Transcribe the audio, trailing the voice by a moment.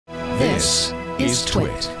This is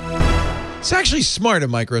TWiT. It's actually smart of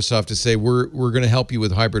Microsoft to say we're going to help you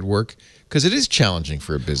with hybrid work because it is challenging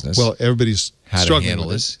for a business. Well, everybody's struggling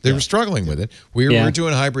with it. They were struggling with it. We're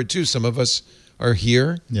doing hybrid too. Some of us are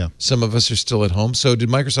here. Yeah. Some of us are still at home. So did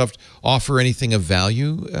Microsoft offer anything of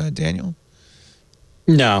value, Daniel?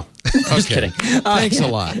 No. Just kidding. Thanks a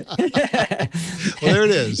lot. Well, there it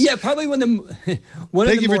is. Yeah, probably one of the more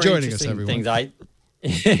interesting things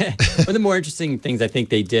one of the more interesting things I think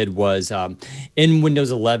they did was in Windows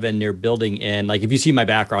 11, they're building in, like if you see my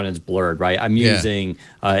background, it's blurred, right? I'm using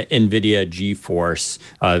Nvidia GeForce,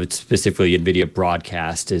 specifically Nvidia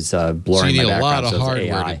Broadcast is blurring my background. So you need a lot of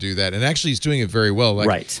hardware to do that. And actually, he's doing it very well.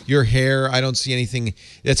 Like your hair, I don't see anything.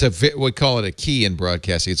 It's we call it a key in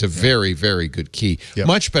broadcasting. It's a very, very good key. Yep.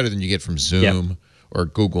 Much better than you get from Zoom or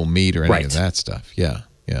Google Meet or any of that stuff. Yeah,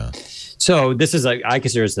 yeah. So this is, I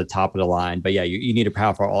consider this the top of the line, but yeah, you need a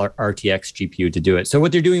powerful RTX GPU to do it. So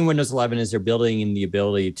what they're doing in Windows 11 is they're building in the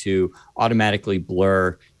ability to automatically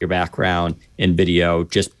blur your background in video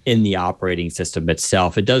just in the operating system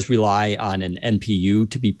itself. It does rely on an NPU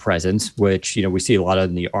to be present, which we see a lot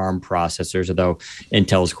of in the ARM processors, although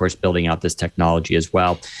Intel is of course building out this technology as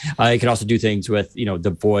well. It can also do things with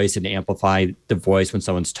the voice and amplify the voice when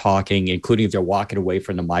someone's talking, including if they're walking away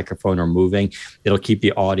from the microphone or moving. It'll keep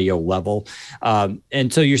the audio level.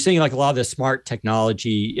 And so you're seeing like a lot of the smart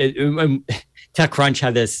technology. TechCrunch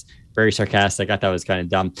had this very sarcastic. I thought it was kind of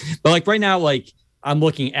dumb, but like right now, like I'm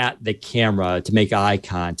looking at the camera to make eye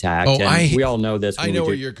contact. Oh, and we all know this. I know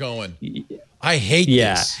where you're going. I hate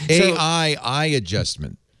this AI eye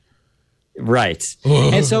adjustment. Right.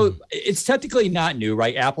 And so it's technically not new,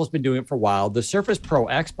 right? Apple's been doing it for a while. The Surface Pro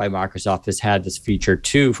X by Microsoft has had this feature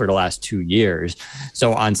too for the last 2 years.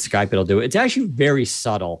 So on Skype, it'll do it. It's actually very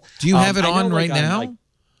subtle. Do you have it on right now?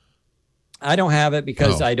 I don't have it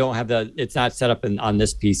because I don't have it's not set up on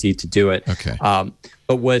this PC to do it. Okay.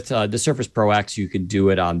 But with the Surface Pro X, you can do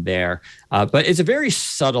it on there. But it's a very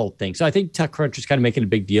subtle thing. So I think TechCrunch is kind of making a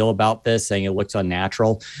big deal about this, saying it looks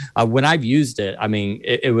unnatural. When I've used it, I mean,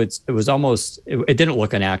 it was almost, it didn't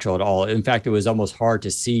look unnatural at all. In fact, it was almost hard to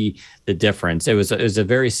see the difference. It was a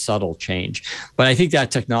very subtle change. But I think that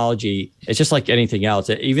technology, it's just like anything else.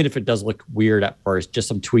 Even if it does look weird at first, just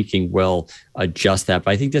some tweaking will adjust that.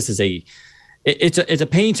 But I think this is it's a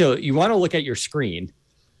pain to, you want to look at your screen,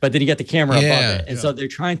 but then you get the camera above it. And so they're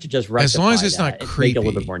trying to just rectify as long as it's not creepy. Make it a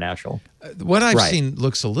little bit more natural. What I've seen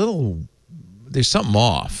looks a little, there's something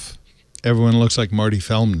off. Everyone looks like Marty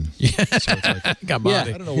Feldman. Yeah. So it's like, I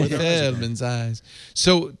don't know where Feldman's eyes.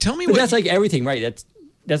 So tell me but that's like everything, right?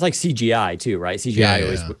 That's like CGI too, right? CGI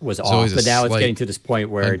always was off, but now it's getting to this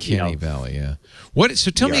point where uncanny valley,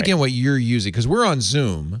 So tell me again what you're using, because we're on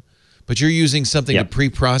Zoom. But you're using something to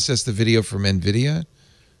pre-process the video from Nvidia?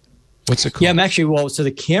 What's it called? Yeah, I'm actually, so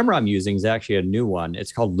the camera I'm using is actually a new one.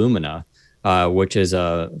 It's called Lumina, which is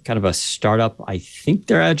a kind of a startup. I think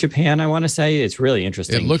they're out of Japan, I want to say. It's really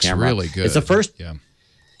interesting. It looks really good. It's the first. Yeah.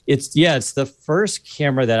 It's the first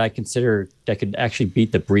camera that I consider that could actually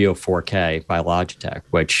beat the Brio 4K by Logitech,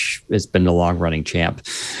 which has been the long-running champ.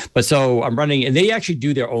 But so I'm running, and they actually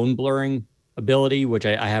do their own blurring ability, which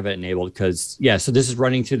I have it enabled because so this is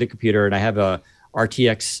running through the computer, and I have a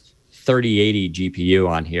RTX 3080 GPU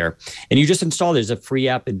on here, and you just install. There's a free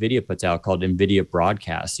app Nvidia puts out called Nvidia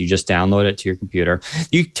Broadcast. You just download it to your computer.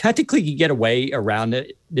 You technically can get a way around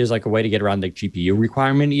it. There's like a way to get around the GPU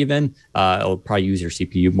requirement. Even it'll probably use your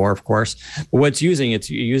CPU more, of course. But what's using it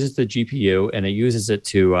uses the GPU, and it uses it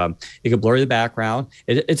to it can blur the background.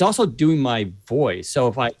 It's also doing my voice. So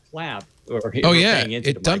if I clap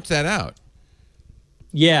it dumped that out.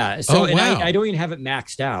 Yeah. So and I don't even have it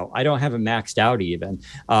maxed out. I don't have it maxed out even.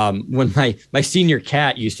 When my senior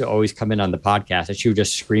cat used to always come in on the podcast, and she would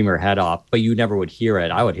just scream her head off, but you never would hear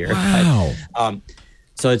it. I would hear it. But,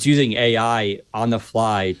 so it's using AI on the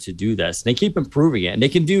fly to do this. And they keep improving it. And they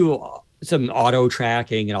can do some auto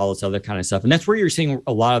tracking and all this other kind of stuff. And that's where you're seeing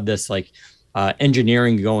a lot of this like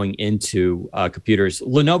engineering going into computers.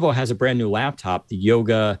 Lenovo has a brand new laptop, the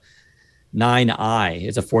Yoga 9i.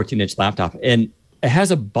 It's a 14-inch laptop. And it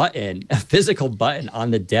has a physical button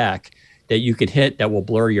on the deck that you can hit that will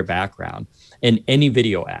blur your background in any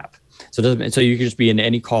video app. So you can just be in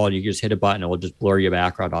any call and you can just hit a button and it will just blur your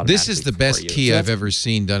background automatically. This is the best key I've ever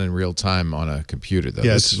seen done in real time on a computer, though.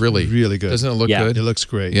 Yeah, it's really good. Doesn't it look good? It looks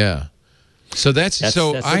great. Yeah. So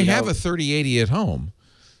I have a 3080 at home.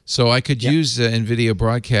 So I could use NVIDIA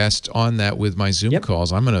Broadcast on that with my Zoom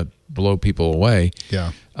calls. I'm going to blow people away.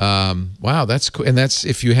 Yeah. Wow, that's cool. And that's,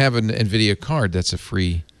 if you have an NVIDIA card, that's a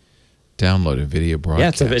free download, NVIDIA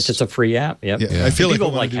Broadcast. Yeah, it's just a free app. Yep. Yeah. I feel like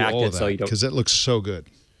people like hacked all it, of that so you don't, because it looks so good.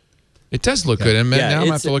 It does look good. And now I'm going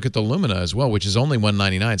to have to look at the Lumina as well, which is only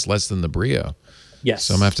 $199. It's less than the Brio. Yes.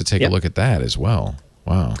 So I'm going to have to take a look at that as well.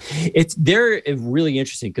 Wow. They're really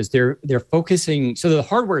interesting because they're focusing. So the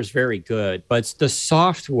hardware is very good, but it's the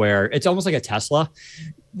software. It's almost like a Tesla.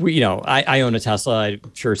 I own a Tesla. I'm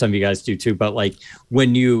sure some of you guys do too. But like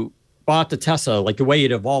when you bought the Tesla, like the way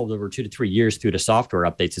it evolved over 2 to 3 years through the software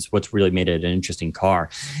updates is what's really made it an interesting car.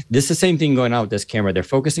 This is the same thing going on with this camera. They're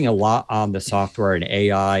focusing a lot on the software and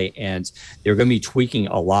AI, and they're going to be tweaking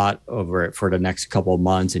a lot over it for the next couple of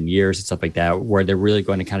months and years and stuff like that, where they're really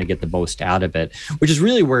going to kind of get the most out of it, which is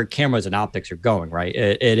really where cameras and optics are going, right?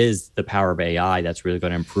 It is the power of AI that's really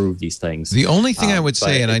going to improve these things. The only thing I would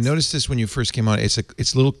say, and I noticed this when you first came on, it's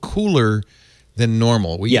a little cooler than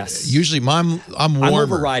normal. Usually I'm warmer. I'm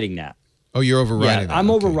overriding that. Oh, you're overriding that. I'm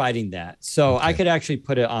overriding that. So I could actually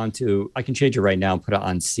put it onto, I can change it right now and put it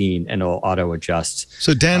on scene and it'll auto adjust.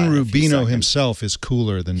 So Dan Rubino himself is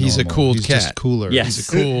cooler than normal. He's a cool cat. Just cooler. Yes.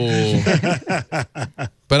 He's a cool.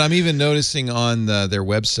 But I'm even noticing on their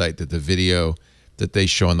website that the video that they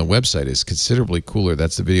show on the website is considerably cooler.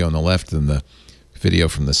 That's the video on the left than the video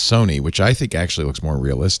from the Sony, which I think actually looks more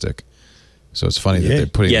realistic. So it's funny that they're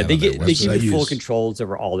putting that on their website. They give you full controls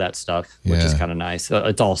over all that stuff, which is kind of nice.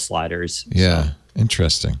 It's all sliders. Yeah, so.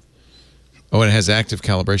 Interesting. Oh, and it has active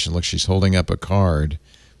calibration. Look, she's holding up a card,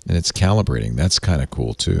 and it's calibrating. That's kind of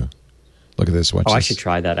cool, tol Look at this. Watch this. I should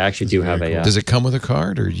try that. I actually do have a... Does it come with a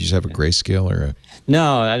card, or do you just have a grayscale? Or a...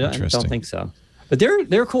 No, I don't think so. But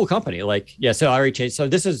they're a cool company. Like, so I already changed. So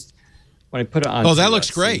this is... When I put it on... Oh, that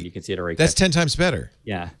looks great. You can see it already. That's 10 times better.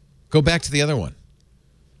 Yeah. Go back to the other one.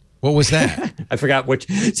 What was that? I forgot which.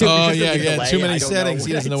 Too many settings.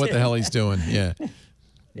 He doesn't know what the hell he's doing. Yeah.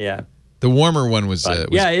 Yeah. The warmer one was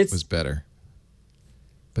was better.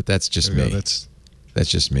 But that's just me. That's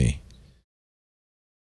just me.